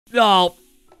Oh,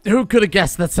 who could have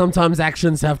guessed that sometimes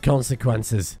actions have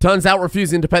consequences? Turns out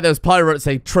refusing to pay those pirates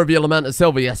a trivial amount of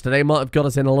silver yesterday might have got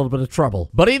us in a little bit of trouble.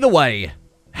 But either way,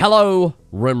 hello,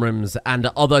 Rimrims and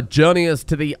other journeyers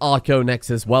to the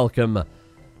Archonexus. Welcome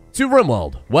to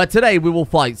Rimworld, where today we will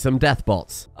fight some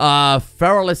deathbots.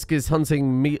 Feralisk is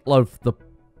hunting Meatloaf the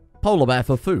polar bear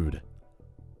for food.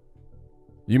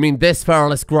 You mean this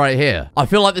Feralisk right here? I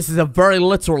feel like this is a very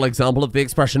literal example of the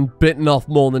expression bitten off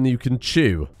more than you can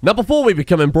chew. Now, before we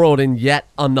become embroiled in yet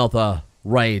another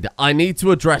raid, I need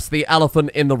to address the elephant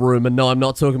in the room, and no, I'm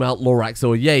not talking about Lorax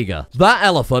or Jaeger. That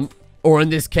elephant, or in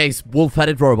this case,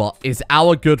 wolf-headed robot, is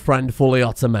our good friend Fully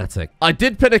Automatic. I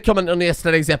did pin a comment on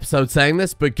yesterday's episode saying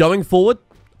this, but going forward,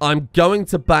 I'm going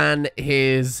to ban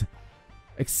his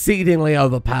exceedingly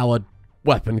overpowered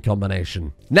weapon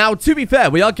combination. Now, to be fair,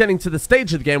 we are getting to the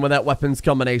stage of the game where that weapons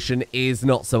combination is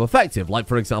not so effective, like,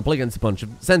 for example, against a bunch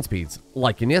of centipedes,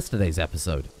 like in yesterday's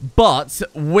episode. But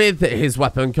with his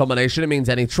weapon combination, it means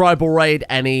any tribal raid,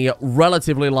 any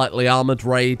relatively lightly armored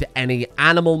raid, any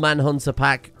animal manhunter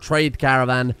pack, trade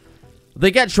caravan,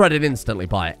 they get shredded instantly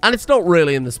by it. And it's not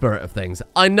really in the spirit of things.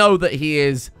 I know that he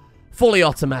is fully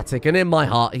automatic, and in my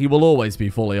heart, he will always be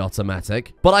fully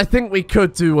automatic. But I think we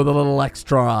could do with a little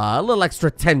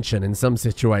extra tension in some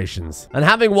situations. And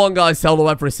having one guy solo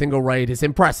every single raid is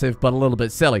impressive, but a little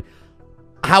bit silly.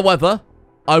 However,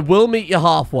 I will meet you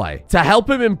halfway. To help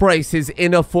him embrace his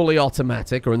inner fully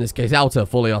automatic, or in this case, outer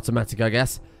fully automatic, I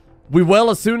guess, we will,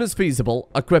 as soon as feasible,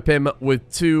 equip him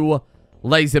with 2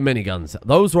 laser miniguns.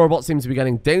 Those robots seem to be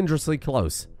getting dangerously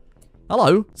close.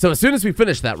 Hello. So as soon as we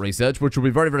finish that research, which will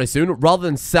be very, very soon, rather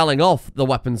than selling off the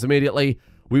weapons immediately,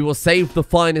 we will save the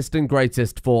finest and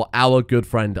greatest for our good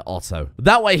friend Otto.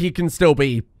 That way he can still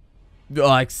be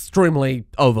extremely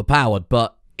overpowered,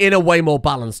 but in a way more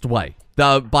balanced way.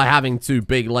 Though by having 2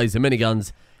 big laser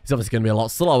miniguns, he's obviously going to be a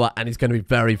lot slower, and he's going to be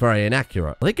very, very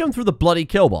inaccurate. Are they going through the bloody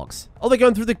kill box? Oh, they're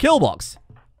going through the kill box.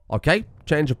 Okay,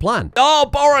 change of plan. Oh,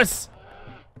 Boris!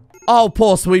 Oh,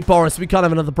 poor sweet Boris. We can't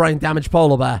have another brain damaged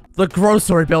polar bear. The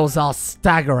grocery bills are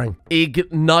staggering.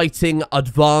 Igniting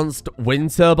advanced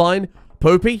wind turbine.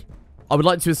 Poopy, I would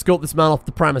like to escort this man off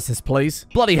the premises, please.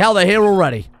 Bloody hell, they're here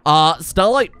already.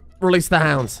 Starlight, release the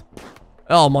hounds.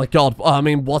 Oh my god. I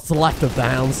mean, what's left of the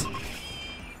hounds?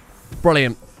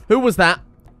 Brilliant. Who was that?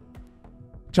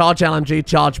 Charge LMG,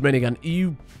 charge minigun.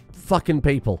 You fucking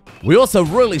people. We also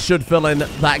really should fill in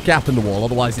that gap in the wall.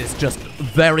 Otherwise, it's just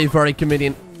very, very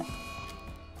convenient.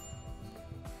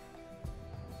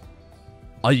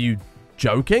 Are you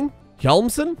joking?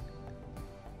 Hjelmsen?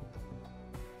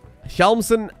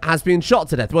 Hjelmsen has been shot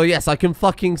to death. Well, yes, I can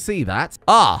fucking see that.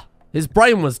 Ah, his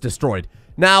brain was destroyed.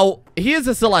 Now, he is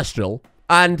a Celestial,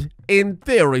 and in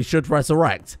theory should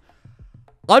resurrect.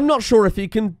 I'm not sure if he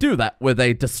can do that with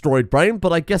a destroyed brain,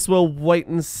 but I guess we'll wait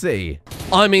and see.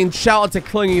 I mean, shout out to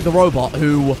Clingy the robot,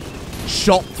 who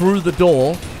shot through the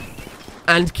door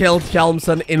and killed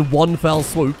Hjelmsen in one fell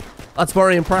swoop. That's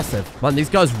very impressive. Man, these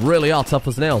guys really are tough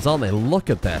as nails, aren't they? Look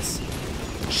at this.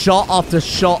 Shot after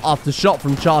shot after shot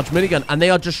from charge minigun, and they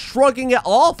are just shrugging it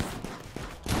off.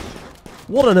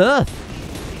 What on earth?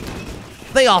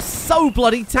 They are so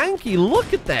bloody tanky.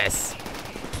 Look at this.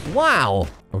 Wow.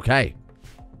 Okay.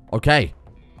 Okay.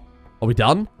 Are we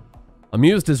done?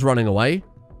 Amused is running away.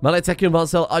 Maleteki and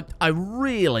Marcel, I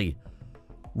really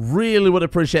would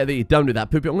appreciate that you don't do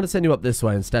that. Poopy, I'm going to send you up this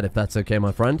way instead, if that's okay,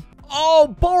 my friend.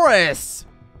 Oh, Boris!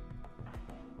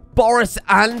 Boris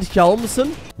and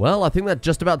Hjelmsen? Well, I think that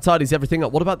just about tidies everything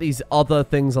up. What about these other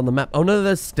things on the map? Oh, no,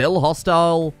 there's still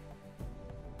hostile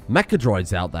mecha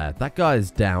droids out there. That guy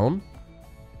is down.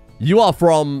 You are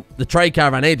from the trade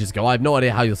caravan ages ago. I have no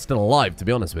idea how you're still alive, to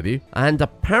be honest with you. And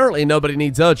apparently nobody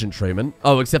needs urgent treatment.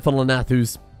 Oh, except for Lanath,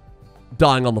 who's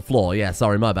dying on the floor. Yeah,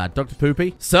 sorry, my bad. Dr.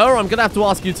 Poopy? Sir, I'm going to have to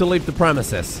ask you to leave the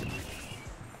premises.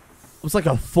 It was like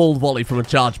a full volley from a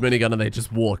charged minigun and they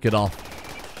just walk it off.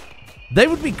 They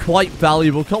would be quite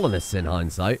valuable colonists in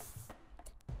hindsight.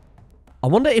 I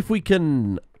wonder if we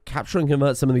can capture and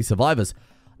convert some of these survivors.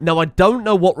 Now, I don't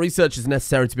know what research is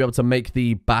necessary to be able to make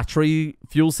the battery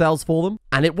fuel cells for them.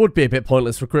 And it would be a bit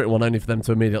pointless recruiting one only for them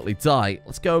to immediately die.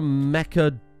 Let's go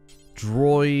mecha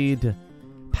droid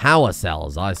power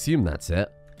cells. I assume that's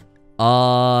it.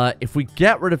 If we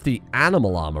get rid of the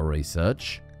animal armor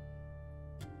research...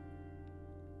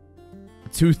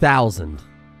 2,000.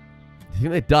 I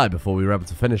think they died before we were able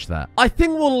to finish that. I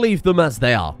think we'll leave them as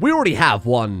they are. We already have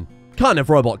one kind of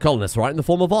robot colonist, right, in the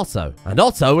form of Otto. And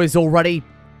Otto is already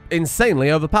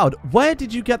insanely overpowered. Where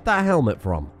did you get that helmet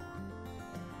from?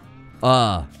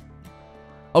 Oh,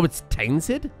 it's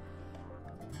tainted?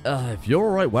 If you're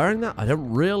alright wearing that, I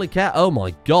don't really care. Oh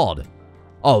my god.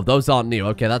 Oh, those aren't new.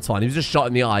 Okay, that's fine. He was just shot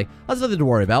in the eye. That's nothing to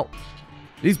worry about.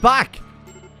 He's back.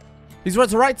 He's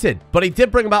resurrected. But he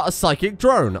did bring about a psychic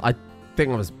drone. I think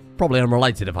it was probably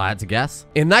unrelated if I had to guess.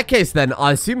 In that case, then,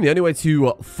 I assume the only way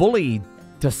to fully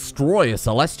destroy a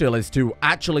Celestial is to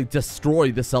actually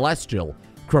destroy the Celestial.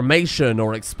 Cremation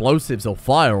or explosives or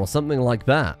fire or something like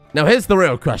that. Now, here's the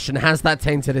real question. Has that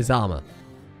tainted his armor?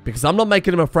 Because I'm not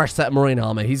making him a fresh set of marine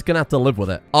armor. He's going to have to live with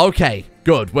it. Okay,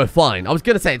 good. We're fine. I was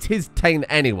going to say it's his taint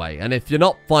anyway. And if you're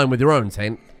not fine with your own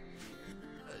taint,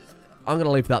 I'm going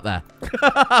to leave that there.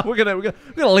 we're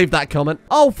gonna leave that comment.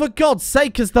 Oh, for God's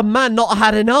sake, has the man not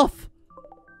had enough?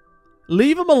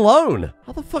 Leave him alone.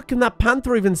 How the fuck can that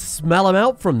panther even smell him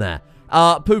out from there?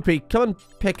 Poopy, come and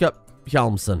pick up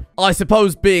Hjalmsen. I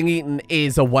suppose being eaten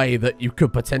is a way that you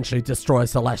could potentially destroy a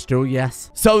Celestial,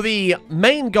 yes. So the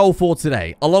main goal for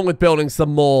today, along with building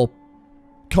some more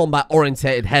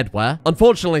combat-orientated headwear,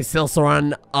 unfortunately,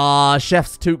 Silsaran,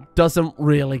 Chef's Toque doesn't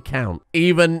really count,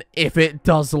 even if it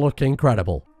does look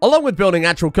incredible. Along with building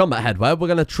actual combat headwear, we're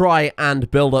going to try and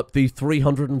build up the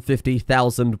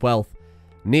 350,000 wealth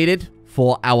needed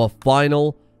for our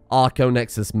final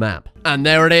Archonexus map. And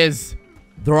there it is.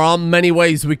 There aren't many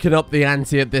ways we can up the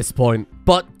ante at this point,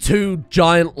 but 2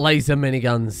 giant laser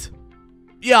miniguns.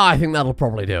 Yeah, I think that'll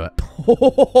probably do it.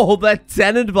 Oh, they're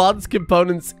 10 advanced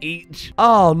components each.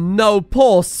 Oh no,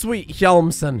 poor sweet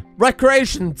Hjalmsen.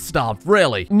 Recreation stuff,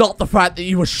 really. Not the fact that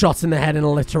you were shot in the head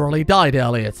and literally died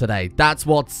earlier today. That's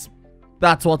what's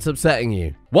upsetting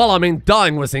you. Well, I mean,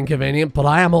 dying was inconvenient, but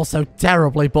I am also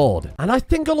terribly bored. And I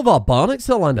think all of our Barnacks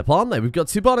are lined up, aren't they? We've got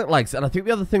 2 Barnack legs, and I think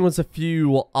the other thing was a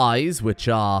few eyes, which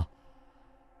are,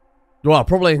 well,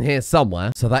 probably in here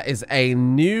somewhere. So that is a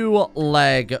new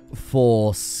leg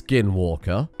for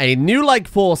Skinwalker. A new leg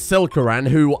for Silkaran,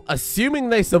 who, assuming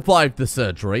they survived the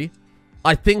surgery,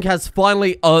 I think has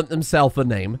finally earned themselves a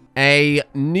name. A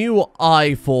new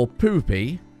eye for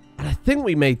Poopy. And I think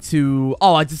we made 2...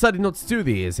 Oh, I decided not to do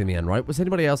the ears in the end, right? Was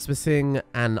anybody else missing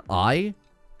an eye?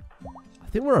 I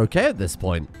think we're okay at this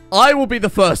point. I will be the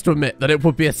first to admit that it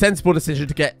would be a sensible decision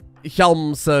to get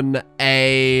Hjalmsen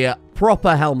a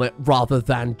proper helmet rather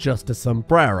than just a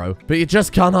sombrero. But you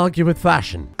just can't argue with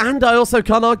fashion. And I also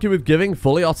can't argue with giving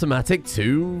fully automatic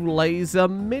 2 laser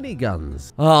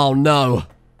miniguns. Oh, no.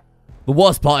 The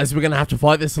worst part is we're going to have to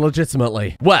fight this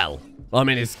legitimately. Well, I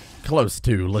mean, it's close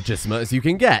to legitimate as you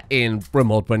can get in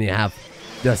Rimworld when you have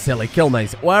the silly kill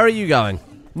maze. Where are you going?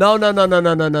 No, no, no, no,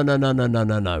 no, no, no, no, no, no, no,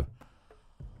 no, no.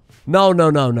 No, no,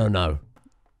 no, no, no.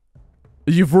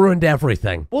 You've ruined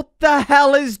everything. What the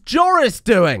hell is Joris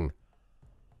doing?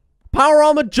 Power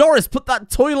Armor Joris, put that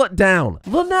toilet down.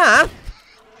 Lunath,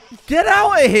 get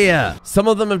out of here. Some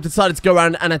of them have decided to go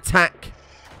around and attack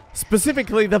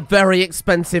specifically the very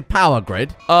expensive power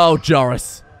grid. Oh,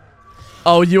 Joris.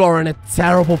 Oh, you are in a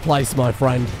terrible place, my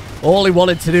friend. All he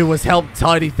wanted to do was help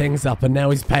tidy things up, and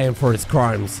now he's paying for his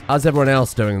crimes. How's everyone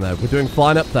else doing, though? We're doing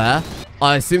fine up there.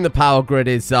 I assume the power grid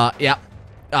is, yeah.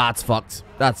 Ah, it's fucked.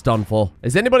 That's done for.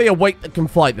 Is anybody awake that can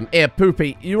fight them? Here,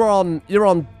 Poopy, you're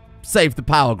on save the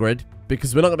power grid,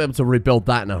 because we're not going to be able to rebuild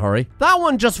that in a hurry. That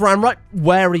one just ran right.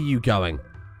 Where are you going?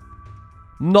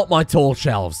 Not my tall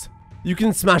shelves. You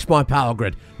can smash my power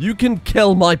grid. You can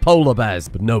kill my polar bears,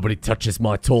 but nobody touches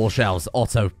my tall shelves.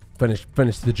 Otto,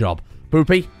 finish the job.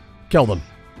 Poopy, kill them.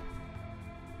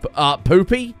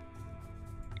 Poopy?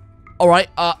 Alright,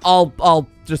 I'll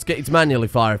just get you to manually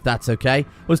fire if that's okay.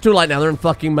 Well, it's too late now. They're in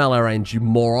fucking melee range, you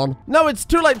moron. No, it's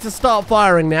too late to start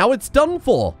firing now. It's done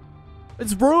for.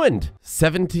 It's ruined.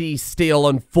 70 steel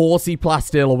and 40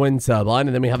 plasteel a wind turbine,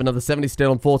 and then we have another 70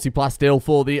 steel and 40 plasteel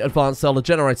for the advanced solar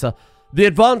generator. The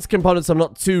advanced components I'm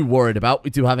not too worried about. We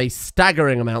do have a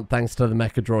staggering amount thanks to the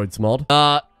Mecha Droids mod.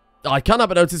 I can't help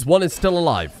but notice one is still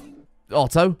alive.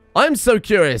 Otto. I'm so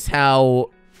curious how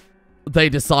they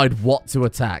decide what to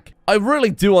attack. I really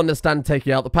do understand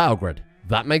taking out the power grid.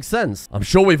 That makes sense. I'm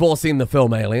sure we've all seen the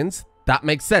film Aliens. That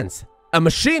makes sense. A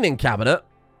machining cabinet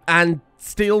and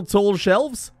steel tall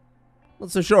shelves?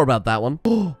 Not so sure about that one.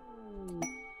 The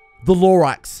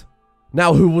Lorax.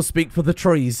 Now who will speak for the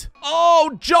trees?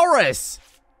 Oh, Joris!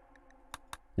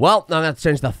 Well, now I'm going to have to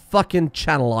change the fucking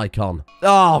channel icon.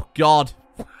 Oh, God.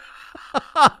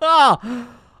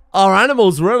 Our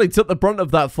animals really took the brunt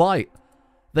of that fight.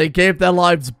 They gave their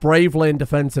lives bravely in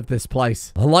defense of this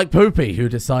place. Unlike Poopy, who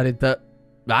decided that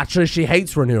actually she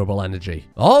hates renewable energy.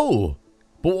 Oh,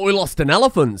 but what we lost in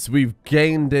elephants, we've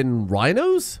gained in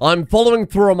rhinos? I'm following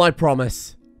through on my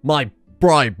promise. My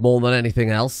bribe more than anything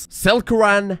else.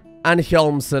 Silkaran and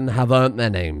Hjalmsen have earned their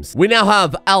names. We now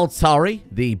have Altari,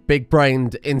 the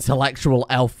big-brained intellectual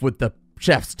elf with the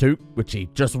chef's toque, which he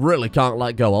just really can't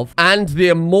let go of, and the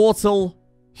immortal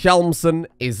Helmson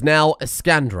is now a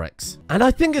Scandrix. And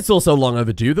I think it's also long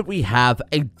overdue that we have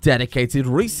a dedicated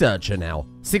researcher now.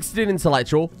 16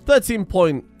 intellectual,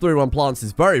 13.31 plants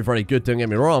is very, very good, don't get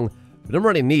me wrong. We don't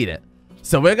really need it.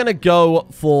 So we're going to go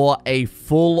for a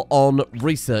full-on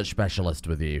research specialist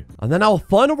with you. And then our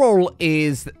final role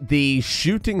is the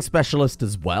shooting specialist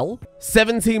as well.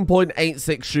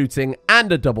 17.86 shooting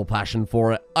and a double passion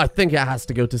for it. I think it has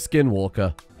to go to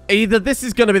Skinwalker. Either this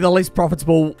is going to be the least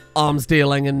profitable arms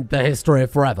dealing in the history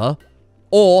of forever,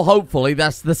 or hopefully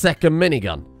that's the second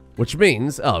minigun. Which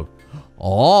means,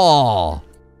 Otto,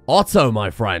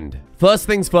 my friend. First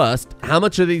things first, how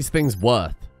much are these things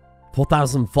worth?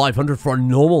 4,500 for a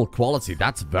normal quality.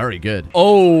 That's very good.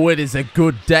 Oh, it is a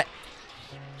good day.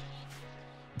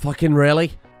 Fucking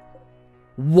really?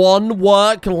 One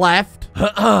work left.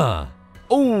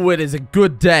 Oh, it is a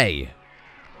good day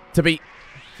to be...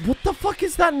 What the fuck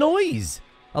is that noise?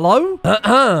 Hello?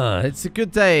 It's a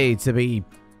good day to be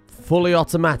fully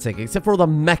automatic, except for all the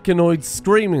mechanoid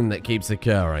screaming that keeps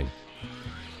occurring.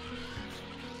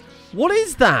 What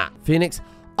is that? Phoenix?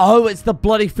 Oh, it's the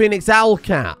bloody Phoenix Owl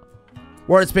Cat.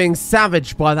 Where it's being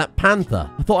savaged by that panther.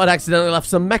 I thought I'd accidentally left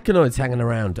some mechanoids hanging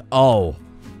around. Oh.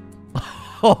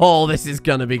 Oh, this is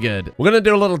gonna be good. We're gonna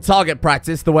do a little target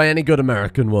practice the way any good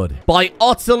American would. By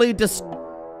utterly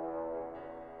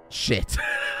Shit.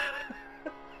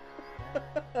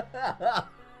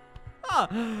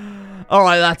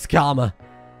 Alright, that's karma.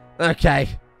 Okay.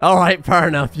 Alright, fair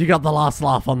enough. You got the last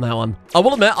laugh on that one. I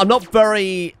will admit, I'm not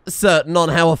very certain on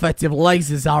how effective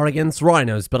lasers are against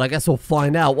rhinos, but I guess we'll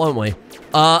find out, won't we?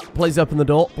 Please open the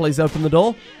door. Please open the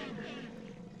door.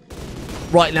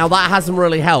 Right, now that hasn't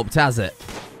really helped, has it?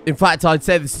 In fact, I'd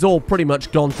say this has all pretty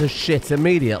much gone to shit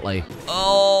immediately.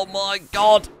 Oh my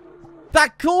god.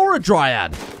 That Cora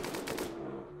Dryad.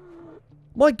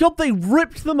 My god, they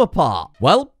ripped them apart.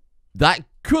 Well, that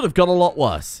could have gone a lot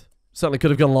worse. Certainly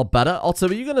could have gone a lot better. Otto,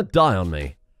 are you going to die on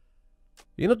me?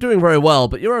 You're not doing very well,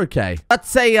 but you're okay.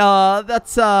 That's a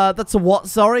what,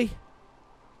 sorry?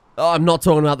 Oh, I'm not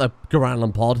talking about the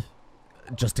Garanlan pod.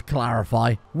 Just to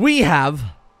clarify. We have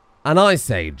an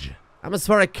ice age.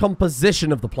 Atmospheric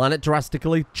composition of the planet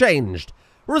drastically changed,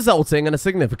 resulting in a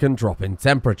significant drop in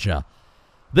temperature.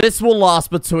 This will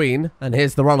last between, and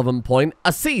here's the relevant point,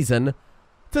 a season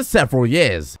to several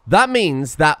years. That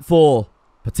means that for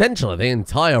potentially the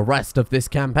entire rest of this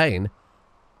campaign,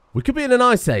 we could be in an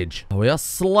ice age. We are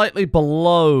slightly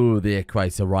below the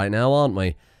equator right now, aren't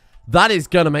we? That is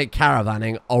going to make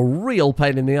caravanning a real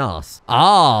pain in the ass.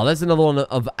 Ah, there's another one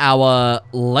of our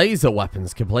laser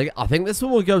weapons complete. I think this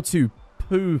one will go to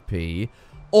Poopy,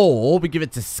 or we give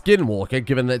it to Skinwalker,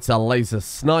 given that it's a laser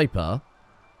sniper.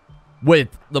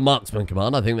 With the marksman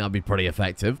command, I think that would be pretty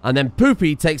effective. And then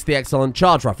Poopy takes the excellent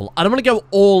charge rifle. I don't want to go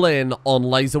all in on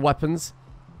laser weapons.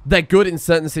 They're good in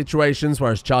certain situations,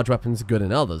 whereas charge weapons are good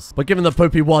in others. But given that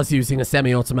Poopy was using a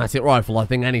semi-automatic rifle, I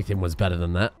think anything was better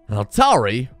than that.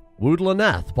 Altari wooed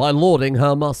Lyneth by lauding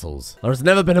her muscles. There has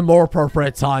never been a more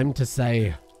appropriate time to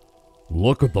say,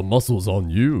 look at the muscles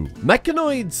on you.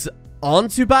 Mechanoids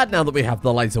aren't too bad now that we have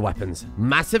the laser weapons.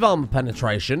 Massive armor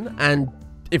penetration, and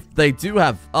if they do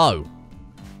have... Oh.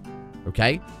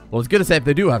 Okay. Well, I was going to say if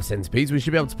they do have centipedes, we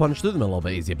should be able to punch through them a little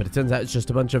bit easier, but it turns out it's just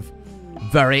a bunch of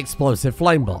very explosive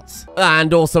flame bots.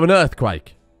 And also an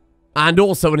earthquake. And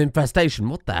also an infestation.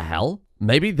 What the hell?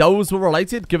 Maybe those were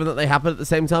related, given that they happened at the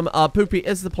same time. Poopy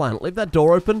is the plan. Leave that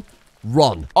door open.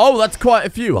 Run. Oh, that's quite a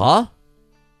few, huh?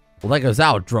 Well, there goes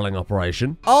our drilling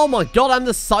operation. Oh my god, and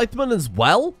the Scythemen as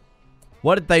well?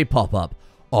 Where did they pop up?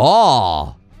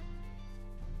 Oh.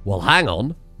 Well, hang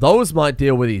on. Those might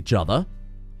deal with each other.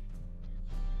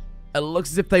 It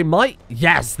looks as if they might.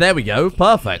 Yes, there we go.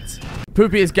 Perfect.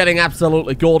 Poopy is getting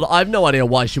absolutely gored. I have no idea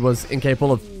why she was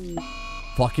incapable of...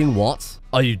 Fucking what?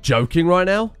 Are you joking right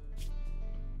now?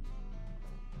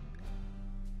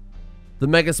 The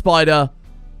Mega Spider...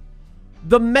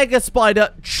 The Mega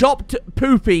Spider chopped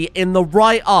Poopy in the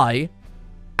right eye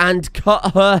and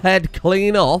cut her head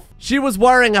clean off. She was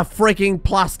wearing a freaking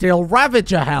Plasteel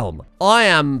Ravager helm. I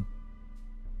am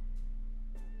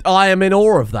in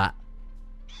awe of that.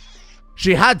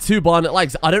 She had 2 bionic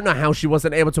legs. I don't know how she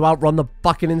wasn't able to outrun the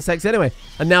fucking insects anyway.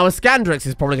 And now a Scandrix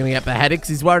is probably going to get beheaded because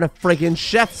he's wearing a friggin'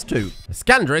 chef's tube. A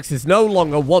Scandrix is no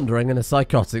longer wandering in a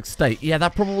psychotic state. Yeah,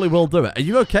 that probably will do it. Are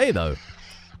you okay, though?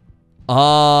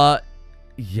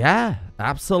 Yeah,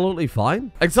 absolutely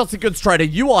fine. Exotic Goods Trader,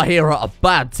 you are here at a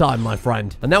bad time, my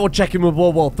friend. And now we're checking with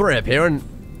World War III up here, and...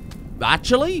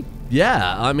 Actually,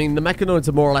 yeah, I mean, the mechanoids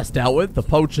are more or less dealt with. The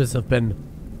poachers have been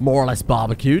more or less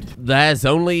barbecued. There's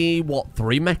only, what,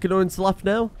 3 mechanoids left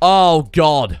now? Oh,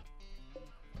 God.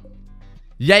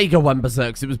 Jaeger went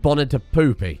berserk 'cause it was bonded to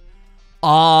Poopy.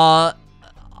 I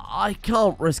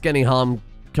can't risk any harm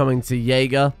coming to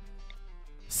Jaeger.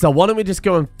 So why don't we just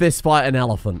go and fist fight an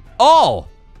elephant? Oh!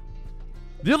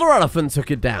 The other elephant took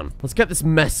it down. Let's get this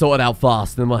mess sorted out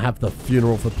fast, and then we'll have the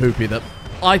funeral for Poopy that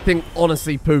I think,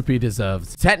 honestly, Poopy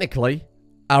deserves. Technically,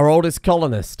 our oldest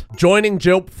colonist. Joining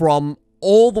Jilp from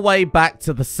all the way back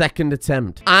to the second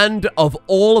attempt. And of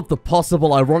all of the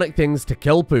possible ironic things to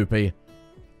kill Poopy,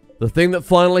 the thing that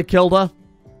finally killed her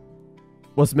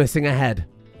was missing a head.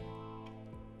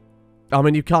 I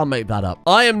mean, you can't make that up.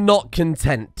 I am not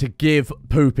content to give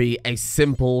Poopy a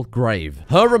simple grave.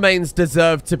 Her remains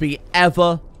deserve to be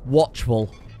ever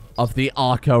watchful of the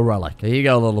Arco relic. Here you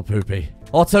go, little Poopy.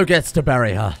 Otto gets to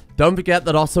bury her. Don't forget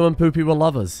that Otto and Poopy were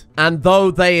lovers. And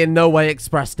though they in no way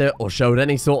expressed it or showed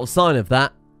any sort of sign of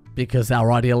that, because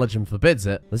our Ideoligion forbids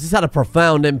it, this has had a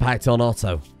profound impact on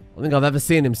Otto. I don't think I've ever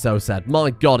seen him so sad. My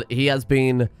God, he has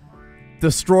been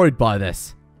destroyed by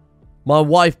this. My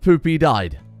wife, Poopy,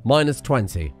 died.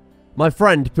 -20. My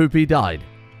friend, Poopy, died.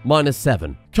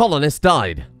 -7. Colonist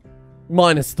died.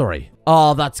 -3.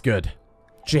 Oh, that's good.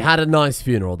 She had a nice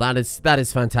funeral. That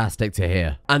is fantastic to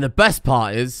hear. And the best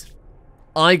part is,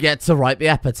 I get to write the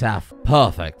epitaph.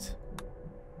 Perfect.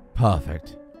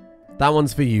 Perfect. That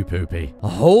one's for you, Poopy. A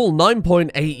whole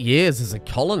 9.8 years as a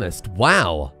colonist.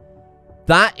 Wow.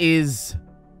 That is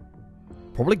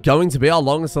probably going to be our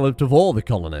longest lived of all the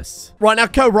colonists. Right, now,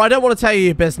 Cobra, I don't want to tell you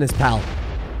your business, pal.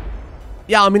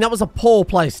 Yeah, I mean, that was a poor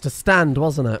place to stand,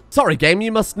 wasn't it? Sorry, game,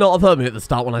 you must not have heard me at the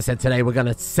start when I said today we're going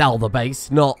to sell the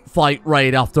base, not fight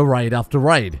raid after raid after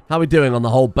raid. How are we doing on the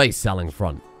whole base selling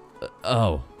front?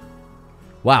 Oh.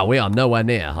 Wow, we are nowhere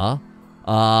near,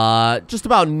 huh? Just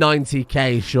about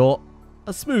 90k short.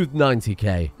 A smooth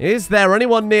 90k. Is there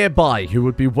anyone nearby who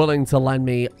would be willing to lend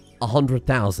me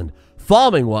 100,000?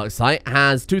 Farming worksite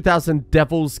has 2,000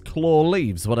 Devil's Claw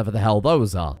leaves, whatever the hell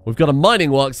those are. We've got a mining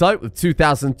worksite with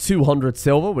 2,200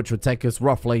 silver, which would take us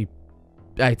roughly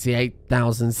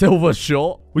 88,000 silver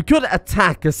short. We could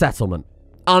attack a settlement.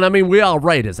 And I mean, we are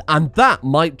raiders, and that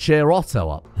might cheer Otto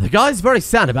up. The guy's very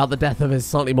sad about the death of his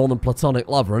slightly more than platonic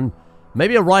lover, and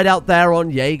maybe a ride out there on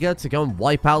Jaeger to go and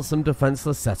wipe out some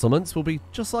defenseless settlements will be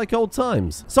just like old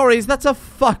times. Sorry, is that a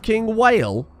fucking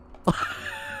whale?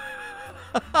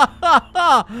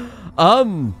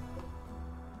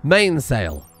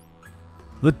 Mainsail.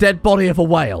 The dead body of a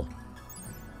whale.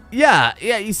 Yeah,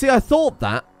 you see, I thought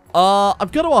that.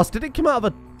 I've got to ask, did it come out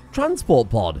of a transport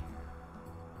pod?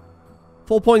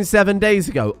 4.7 days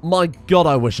ago. My God,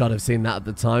 I wish I'd have seen that at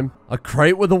the time. A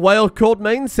crate with a whale called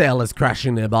mainsail is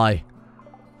crashing nearby.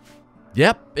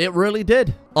 Yep, it really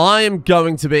did. I am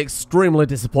going to be extremely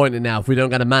disappointed now if we don't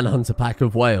get a manhunter pack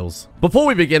of whales. Before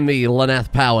we begin the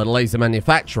Laneth-powered laser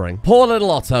manufacturing, poor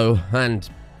little Otto and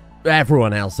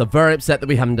everyone else are very upset that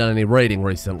we haven't done any raiding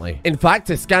recently. In fact,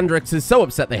 Iskandrix is so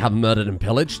upset they haven't murdered and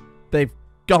pillaged, they've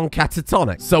gone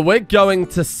catatonic. So we're going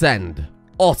to send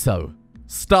Otto,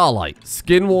 Starlight,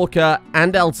 Skinwalker,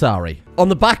 and Eltari on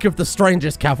the back of the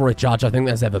strangest cavalry charge I think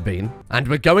there's ever been. And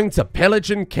we're going to pillage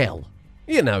and kill.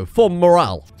 You know, for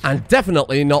morale. And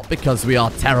definitely not because we are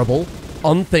terrible,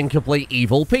 unthinkably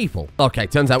evil people. Okay,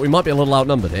 turns out we might be a little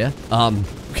outnumbered here.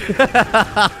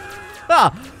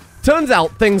 Turns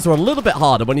out things are a little bit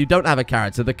harder when you don't have a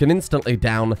character that can instantly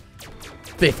down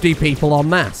 50 people en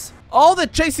masse. Oh, they're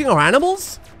chasing our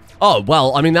animals? Oh,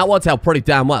 well, I mean, that worked out pretty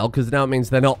damn well, because now it means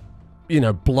they're not, you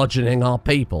know, bludgeoning our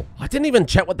people. I didn't even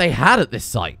check what they had at this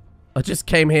site. I just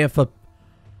came here for...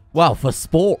 well, for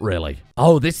sport, really.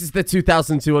 Oh, this is the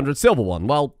 2,200 silver one.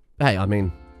 Well, hey, I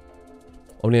mean,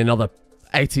 only another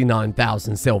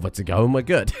 89,000 silver to go and we're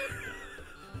good.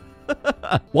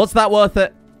 Was that worth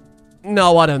it?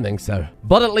 No, I don't think so.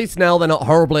 But at least now they're not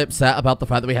horribly upset about the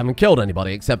fact that we haven't killed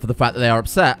anybody, except for the fact that they are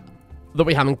upset that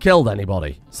we haven't killed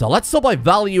anybody. So let's sort by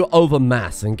value over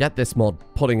mass and get this mod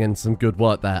putting in some good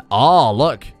work there. Ah,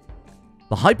 look.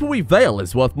 The Hyperweave Veil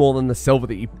is worth more than the silver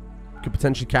that you could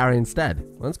potentially carry instead.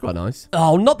 Well, that's quite nice.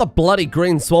 Oh, not the bloody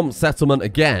Green Swamp settlement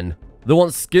again. They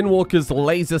want Skinwalker's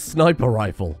laser sniper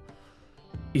rifle.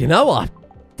 You know, I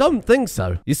don't think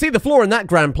so. You see, the flaw in that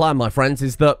grand plan, my friends,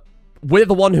 is that we're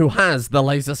the one who has the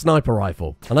laser sniper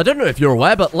rifle. And I don't know if you're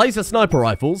aware, but laser sniper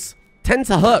rifles tend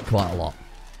to hurt quite a lot.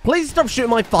 Please stop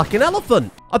shooting my fucking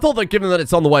elephant. I thought that given that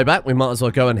it's on the way back, we might as well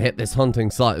go and hit this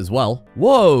hunting site as well.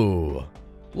 Whoa.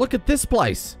 Look at this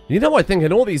place. You know, I think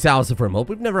in all these hours of Rimworld,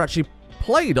 we've never actually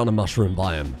played on a mushroom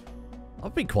biome.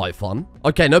 That'd be quite fun.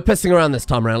 Okay, no pissing around this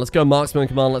time around. Let's go marksman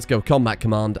command, let's go combat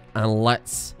command, and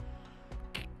let's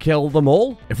kill them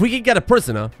all. If we could get a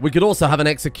prisoner, we could also have an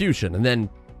execution, and then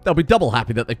they'll be double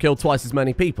happy that they killed twice as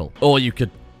many people. Or you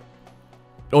could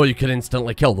Or you could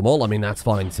instantly kill them all. I mean, that's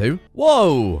fine too.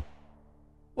 Whoa!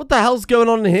 What the hell's going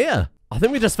on in here? I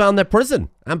think we just found their prison.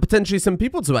 And potentially some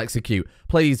people to execute.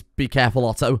 Please be careful,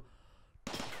 Otto.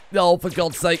 Oh, for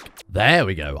God's sake. There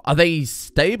we go. Are they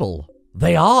stable?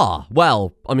 They are.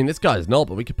 Well, I mean, this guy's not,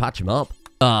 but we could patch him up.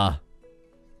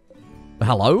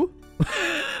 Hello?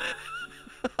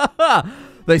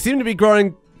 They seem to be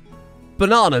growing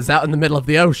bananas out in the middle of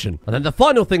the ocean. And then the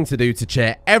final thing to do to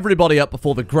cheer everybody up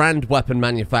before the grand weapon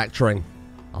manufacturing.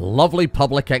 A lovely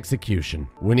public execution.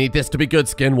 We need this to be good,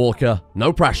 Skinwalker.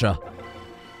 No pressure.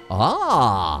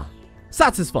 Ah.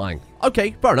 Satisfying.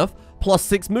 Okay, fair enough.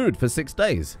 +6 mood for 6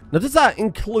 days. Now, does that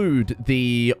include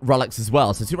the relics as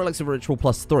well? So 2 relics of ritual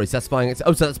 +3, satisfying.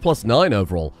 Oh, so that's +9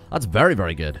 overall. That's very,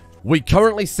 very good. We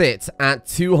currently sit at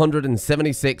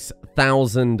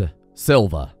 276,000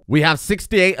 silver. We have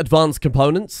 68 advanced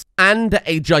components and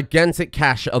a gigantic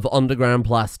cache of underground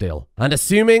plasteel. And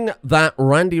assuming that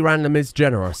Randy Random is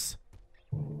generous,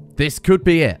 this could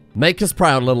be it. Make us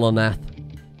proud, little Anath.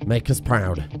 Make us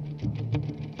proud.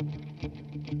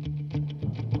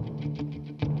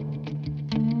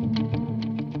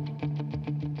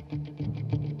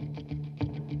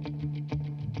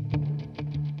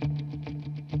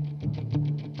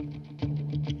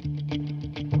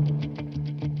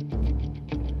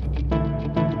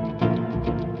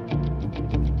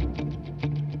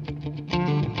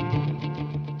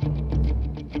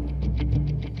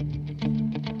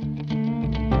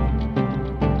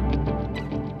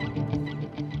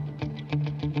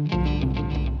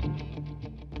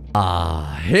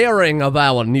 Hearing of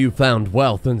our newfound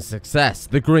wealth and success,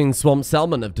 the Green Swamp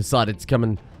Settlement have decided to come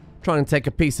and try and take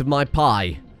a piece of my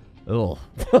pie. Ugh.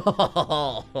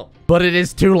 But it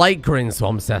is too late, Green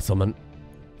Swamp Settlement.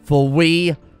 For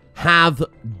we have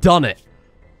done it.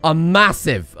 A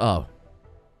massive... Oh.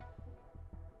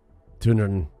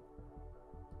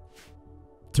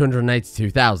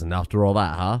 282,000 after all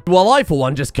that, huh? Well, I, for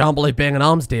one, just can't believe being an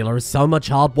arms dealer is so much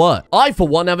hard work. I, for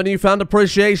one, have a newfound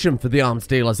appreciation for the arms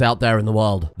dealers out there in the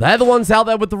world. They're the ones out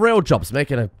there with the real jobs,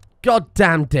 making a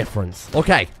goddamn difference.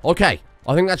 Okay.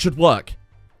 I think that should work.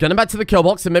 Getting back to the kill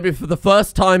box, and maybe for the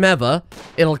first time ever,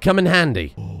 it'll come in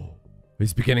handy.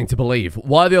 He's beginning to believe.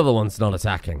 Why are the other ones not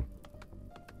attacking?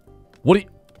 What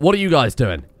are you guys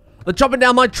doing? They're chopping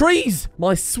down my trees!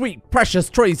 My sweet, precious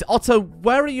trees. Otto,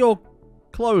 where are your...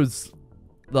 clothes,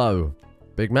 though,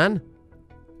 big man?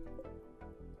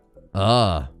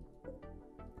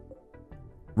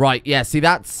 Right, yeah, see,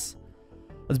 that's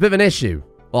a bit of an issue,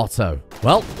 Otto.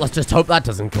 Well, let's just hope that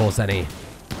doesn't cause any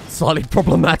slightly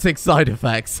problematic side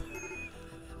effects.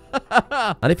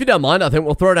 And if you don't mind, I think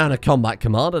we'll throw down a combat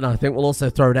command, and I think we'll also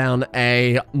throw down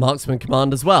a marksman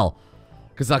command as well.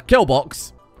 Because our kill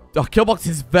box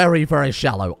is very, very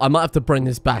shallow. I might have to bring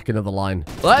this back into the line.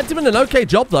 Well, that's been an okay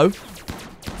job, though.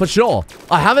 For sure.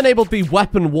 I have enabled the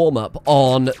weapon warm-up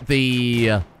on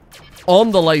the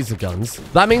laser guns.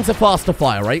 That means a faster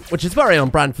fire rate, which is very on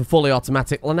brand for fully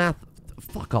automatic. Lanath,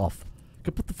 fuck off.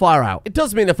 Could put the fire out. It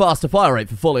does mean a faster fire rate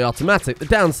for fully automatic. The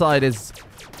downside is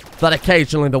that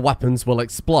occasionally the weapons will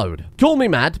explode. Call me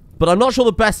mad, but I'm not sure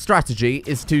the best strategy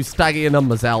is to stagger your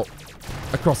numbers out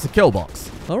across the kill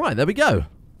box. Alright, there we go.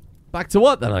 Back to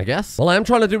work then, I guess. Well, I am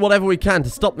trying to do whatever we can to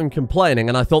stop them complaining,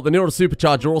 and I thought the Neural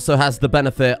Supercharger also has the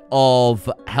benefit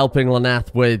of helping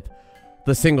Lanath with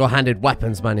the single-handed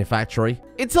weapons manufacturing.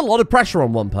 It's a lot of pressure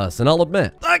on one person, I'll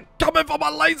admit. They're coming for my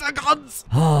laser guns!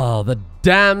 Oh, the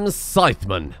damn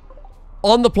Scytheman.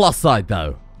 On the plus side,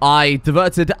 though, I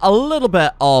diverted a little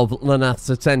bit of Lanath's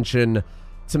attention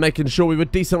to making sure we were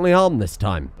decently armed this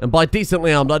time. And by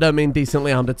decently armed, I don't mean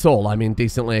decently armed at all. I mean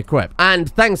decently equipped. And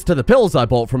thanks to the pills I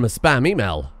bought from a spam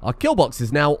email, our kill box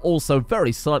is now also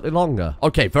very slightly longer.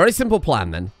 Okay, very simple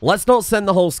plan then. Let's not send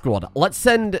the whole squad. Let's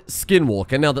send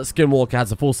Skinwalker. Now that Skinwalker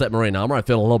has a full set marine armor, I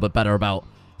feel a little bit better about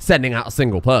sending out a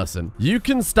single person. You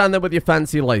can stand there with your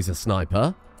fancy laser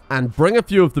sniper and bring a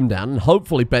few of them down and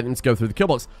hopefully bait them to go through the kill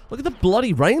box. Look at the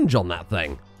bloody range on that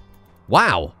thing.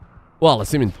 Wow. Well,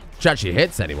 assuming she actually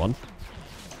hits anyone.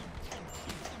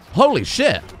 Holy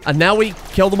shit. And now we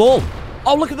kill them all.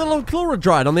 Oh, look at the little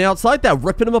Chlorodride on the outside there,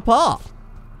 ripping them apart.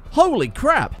 Holy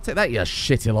crap. Take that, you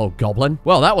shitty little goblin.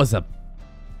 Well, that was a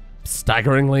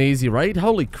staggeringly easy raid.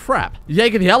 Holy crap.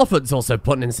 Jaeger the Elephant's also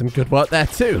putting in some good work there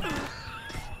too.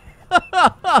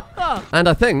 And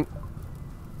I think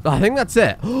that's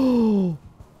it.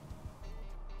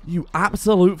 You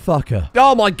absolute fucker.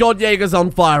 Oh my god, Jaeger's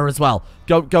on fire as well.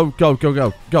 Go, go, go, go,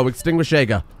 go. Go, extinguish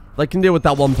Jaeger. They can deal with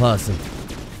that one person.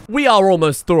 We are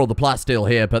almost through all the plasteel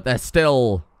here, but there's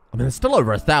still... I mean, there's still over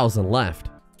 1,000 left.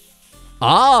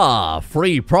 Ah,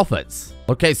 free profits.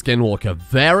 Okay, Skinwalker,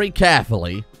 very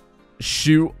carefully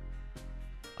shoot.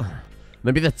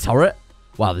 Maybe the turret?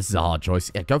 Wow, this is a hard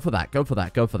choice. Yeah, go for that, go for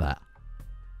that, go for that.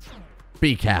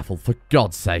 Be careful, for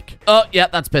God's sake. Oh, yeah,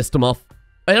 that's pissed him off.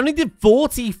 I only did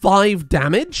 45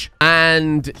 damage,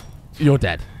 and you're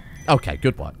dead. Okay,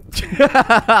 good one.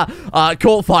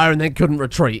 Caught fire and then couldn't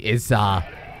retreat is,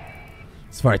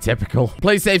 it's very typical.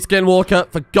 Play safe, Skinwalker.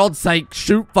 For God's sake,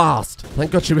 shoot fast.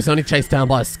 Thank God she was only chased down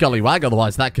by a scallywag,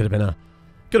 otherwise that could have been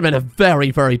a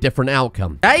very, very different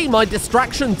outcome. Hey, my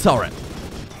distraction turret.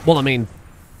 Well, I mean,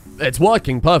 it's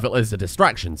working perfectly as a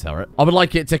distraction turret. I would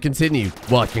like it to continue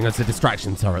working as a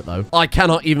distraction turret, though. I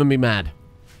cannot even be mad.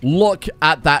 Look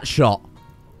at that shot.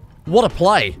 What a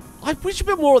play. I wish a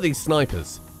bit more of these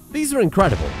snipers. These are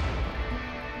incredible.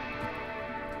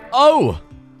 Oh!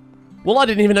 Well, I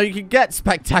didn't even know you could get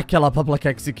spectacular public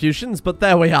executions, but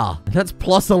there we are. And that's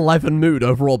plus 11 mood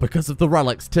overall because of the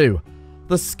relics, too.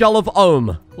 The Skull of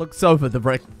Ohm looks over the...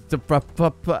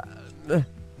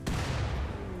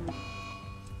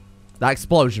 That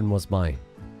explosion was my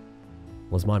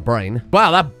brain.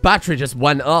 Wow, that battery just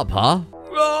went up, huh?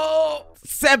 Oh,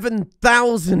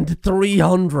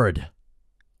 7,300.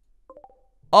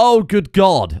 Oh, good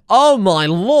God. Oh, my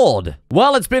Lord.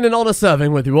 Well, it's been an honor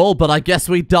serving with you all, but I guess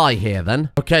we die here, then.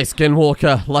 Okay,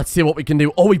 Skinwalker, let's see what we can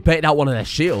do. Oh, we baited out one of their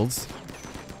shields.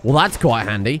 Well, that's quite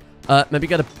handy. Maybe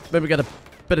get a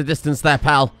bit of distance there,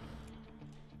 pal.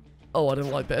 Oh, I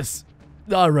don't like this.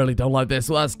 I really don't like this.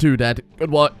 Well, that's 2 dead.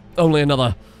 Good work. Only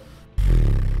another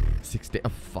 60. Oh,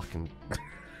 fucking...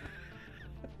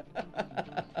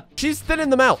 She's thinning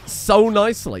them out so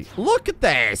nicely. Look at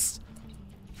this.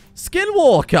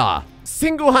 Skinwalker,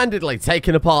 single-handedly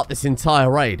taking apart this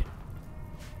entire raid.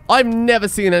 I've never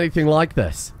seen anything like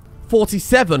this.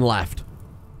 47 left.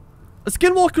 A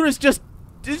Skinwalker is just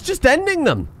ending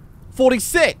them.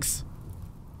 46.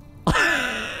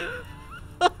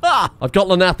 I've got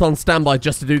Lanath on standby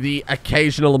just to do the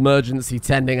occasional emergency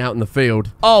tending out in the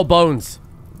field. Oh, Bones.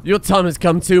 Your time has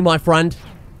come too, my friend.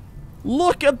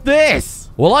 Look at this.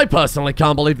 Well, I personally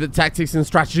can't believe that tactics and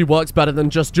strategy works better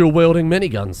than just dual-wielding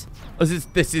miniguns. This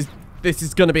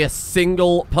is going to be a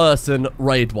single-person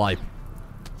raid wipe.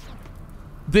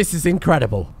 This is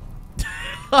incredible.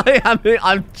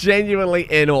 I'm genuinely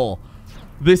in awe.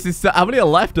 This is... How many are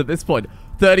left at this point?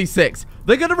 36.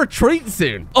 They're going to retreat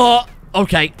soon. Oh,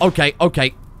 okay.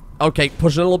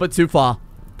 Pushing a little bit too far.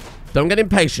 Don't get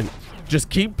impatient.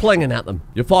 Just keep plinging at them.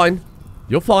 You're fine.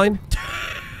 You're fine.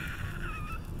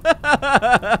 The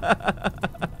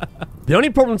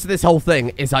only problem to this whole thing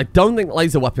is I don't think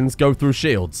laser weapons go through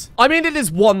shields. I mean, it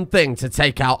is one thing to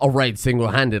take out a raid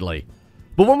single-handedly.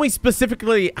 But when we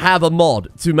specifically have a mod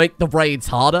to make the raids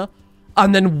harder,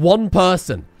 and then one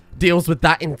person deals with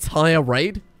that entire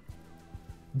raid,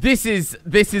 this is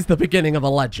the beginning of a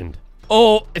legend.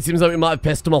 Oh, it seems like we might have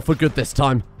pissed them off for good this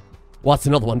time. What's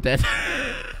another one dead?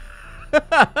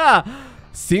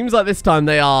 Seems like this time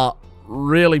they are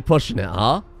really pushing it,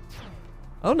 huh?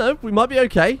 Oh no, we might be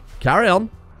okay. Carry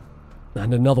on.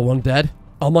 And another one dead.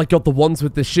 Oh my God, the ones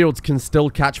with the shields can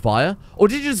still catch fire? Or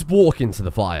did you just walk into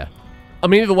the fire? I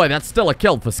mean, either way, that's still a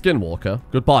kill for Skinwalker.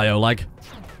 Goodbye, Oleg.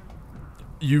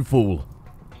 You fool.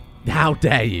 How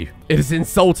dare you? It is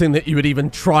insulting that you would even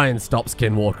try and stop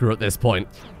Skinwalker at this point.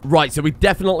 Right, so we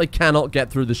definitely cannot get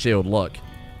through the shield, look.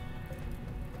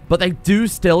 But they do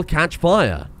still catch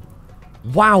fire.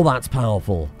 Wow, that's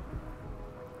powerful.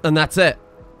 And that's it.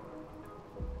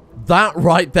 That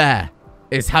right there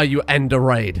is how you end a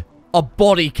raid. A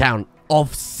body count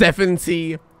of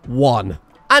 71.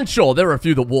 And sure, there are a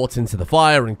few that walked into the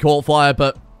fire and caught fire,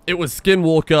 but it was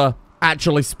Skinwalker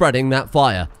actually spreading that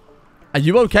fire. Are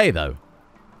you okay, though?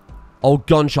 Oh,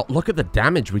 gunshot. Look at the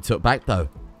damage we took back, though.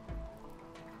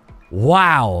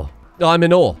 Wow. I'm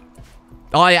in awe.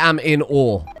 I am in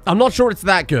awe. I'm not sure it's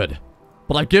that good,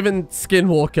 but I've given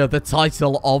Skinwalker the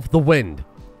title of the Wind.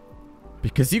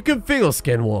 Because you can feel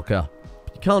Skinwalker,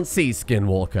 but you can't see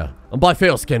Skinwalker. And by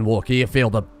feel Skinwalker, you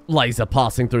feel the laser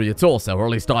passing through your torso, or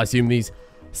at least I assume these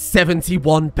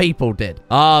 71 people did.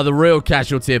 Ah, the real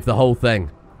casualty of the whole thing.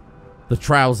 The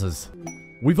trousers.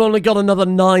 We've only got another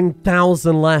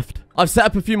 9,000 left. I've set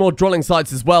up a few more drilling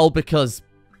sites as well because,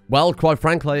 well, quite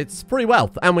frankly, it's free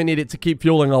wealth, and we need it to keep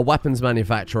fueling our weapons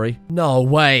manufactory. No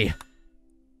way.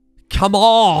 Come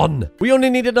on! We only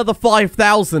need another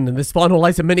 5,000, and this final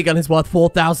laser minigun is worth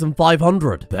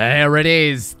 4,500. There it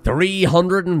is.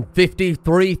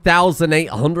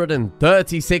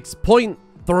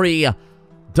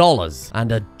 $353,836.3.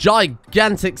 And a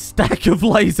gigantic stack of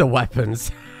laser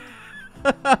weapons.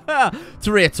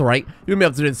 To reiterate, you wouldn't be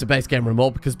able to do this in base game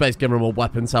Rimworld because base game Rimworld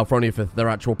weapons sell for only a fifth of their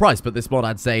actual price, but this mod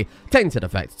adds a tainted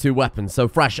effect to weapons, so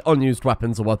fresh, unused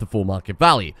weapons are worth the full market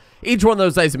value. Each one of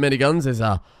those laser miniguns is,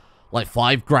 like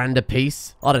 5 grand a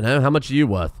piece. I don't know, how much are you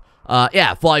worth?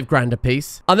 Yeah, 5 grand a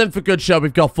piece. And then for good show,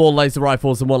 we've got 4 laser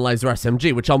rifles and 1 laser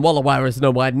SMG, which I'm well aware is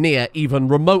nowhere near, even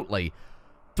remotely,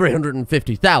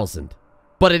 350,000.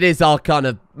 But it is our kind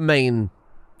of main...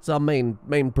 It's our main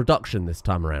production this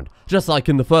time around. Just like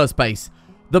in the first base,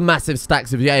 the massive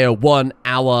stacks of Yayo won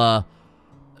our...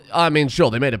 I mean, sure,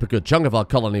 they made up a good chunk of our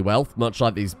colony wealth, much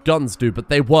like these guns do, but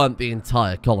they weren't the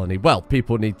entire colony wealth.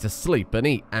 People need to sleep and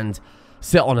eat and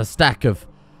sit on a stack of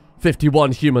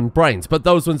 51 human brains, but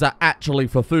those ones are actually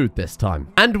for food this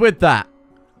time. And with that,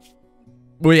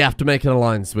 we have to make an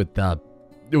alliance with the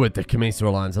Camisa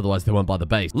Alliance, otherwise they won't buy the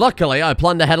base. Luckily, I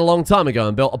planned ahead a long time ago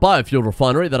and built a biofuel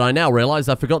refinery that I now realize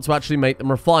I forgot to actually make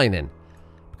them refine in.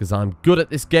 Because I'm good at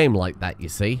this game like that, you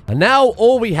see. And now,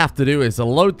 all we have to do is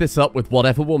load this up with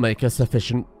whatever will make a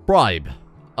sufficient bribe.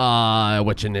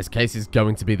 Which in this case is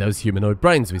going to be those humanoid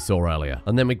brains we saw earlier.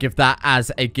 And then we give that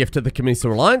as a gift to the Camisa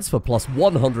Alliance for plus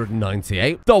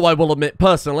 198. Though I will admit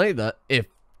personally that if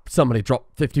somebody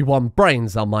dropped 51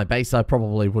 brains on my base, I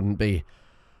probably wouldn't be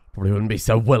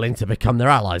so willing to become their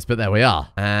allies, but there we are.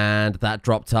 And that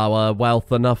dropped our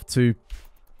wealth enough to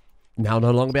now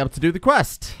no longer be able to do the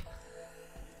quest.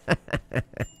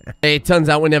 It turns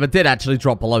out we never did actually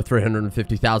drop below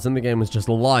 350,000. The game was just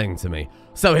lying to me.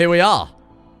 So here we are.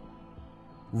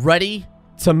 Ready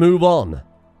to move on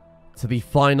to the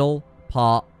final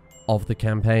part of the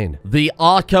campaign. The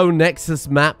Archonexus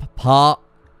map, part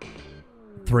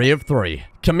 3 of 3.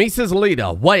 Camisa's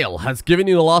leader, Whale, has given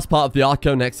you the last part of the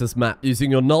Archonexus map. Using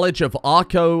your knowledge of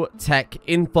Archo tech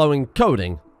info and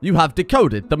coding, you have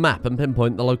decoded the map and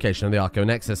pinpoint the location of the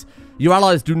Archonexus. Your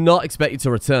allies do not expect you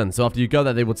to return, so after you go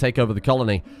there, they will take over the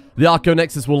colony. The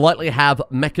Archonexus will likely have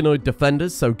mechanoid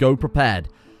defenders, so go prepared.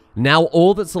 Now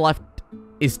all that's left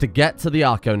is to get to the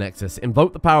Archonexus,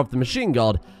 invoke the power of the machine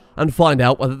god, and find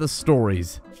out whether the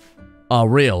stories are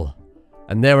real.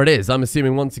 And there it is. I'm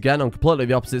assuming once again on completely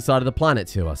the opposite side of the planet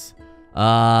to us.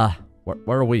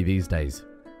 Where are we these days?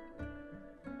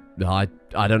 I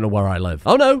don't know where I live.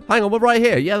 Oh no, hang on, we're right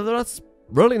here. Yeah, that's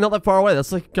really not that far away.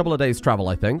 That's like a couple of days travel,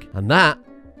 I think. And that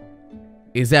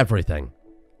is everything.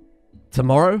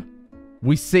 Tomorrow,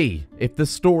 we see if the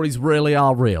stories really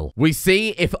are real. We see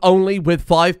if only with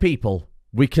 5 people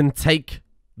we can take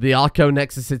the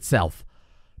Archonexus itself.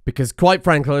 Because quite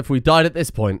frankly, if we died at this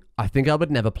point, I think I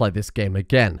would never play this game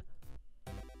again.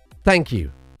 Thank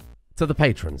you to the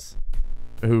patrons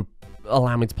who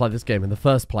allow me to play this game in the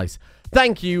first place.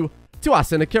 Thank you to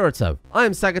Asina Kirito. I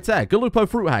am Sagataire, Galupo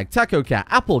Fruithag, Taco Cat,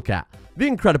 Apple Cat, The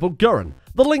Incredible Gurren,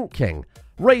 The Link King,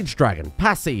 Rage Dragon,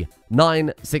 Passy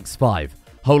 965,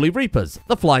 Holy Reapers,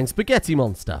 The Flying Spaghetti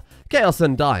Monster, Chaos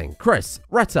Undying, Chris,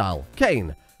 Retile,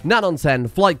 Kane, Nanon10,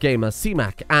 Flight Gamer,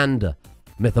 CMAC, and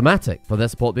Mythomatic for their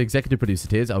support the executive producer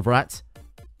tiers over at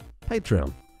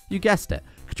Patreon. You guessed it.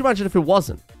 Could you imagine if it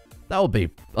wasn't? That would be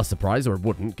a surprise, or it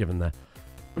wouldn't, given their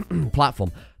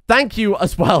platform. Thank you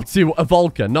as well to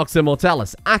Avolka, Nox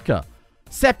Immortalis, Akka,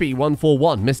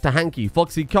 Seppi141, Mr. Hanky,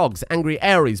 Foxy Cogs, Angry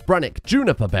Aries, Brennick,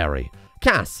 Juniper Berry,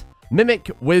 Cass,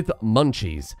 Mimic with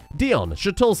Munchies, Dion,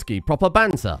 Shatulski, Proper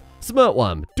Banter,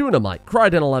 Smirtworm, Dunamite,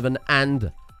 Crydon11,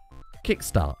 and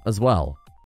Kickstart as well.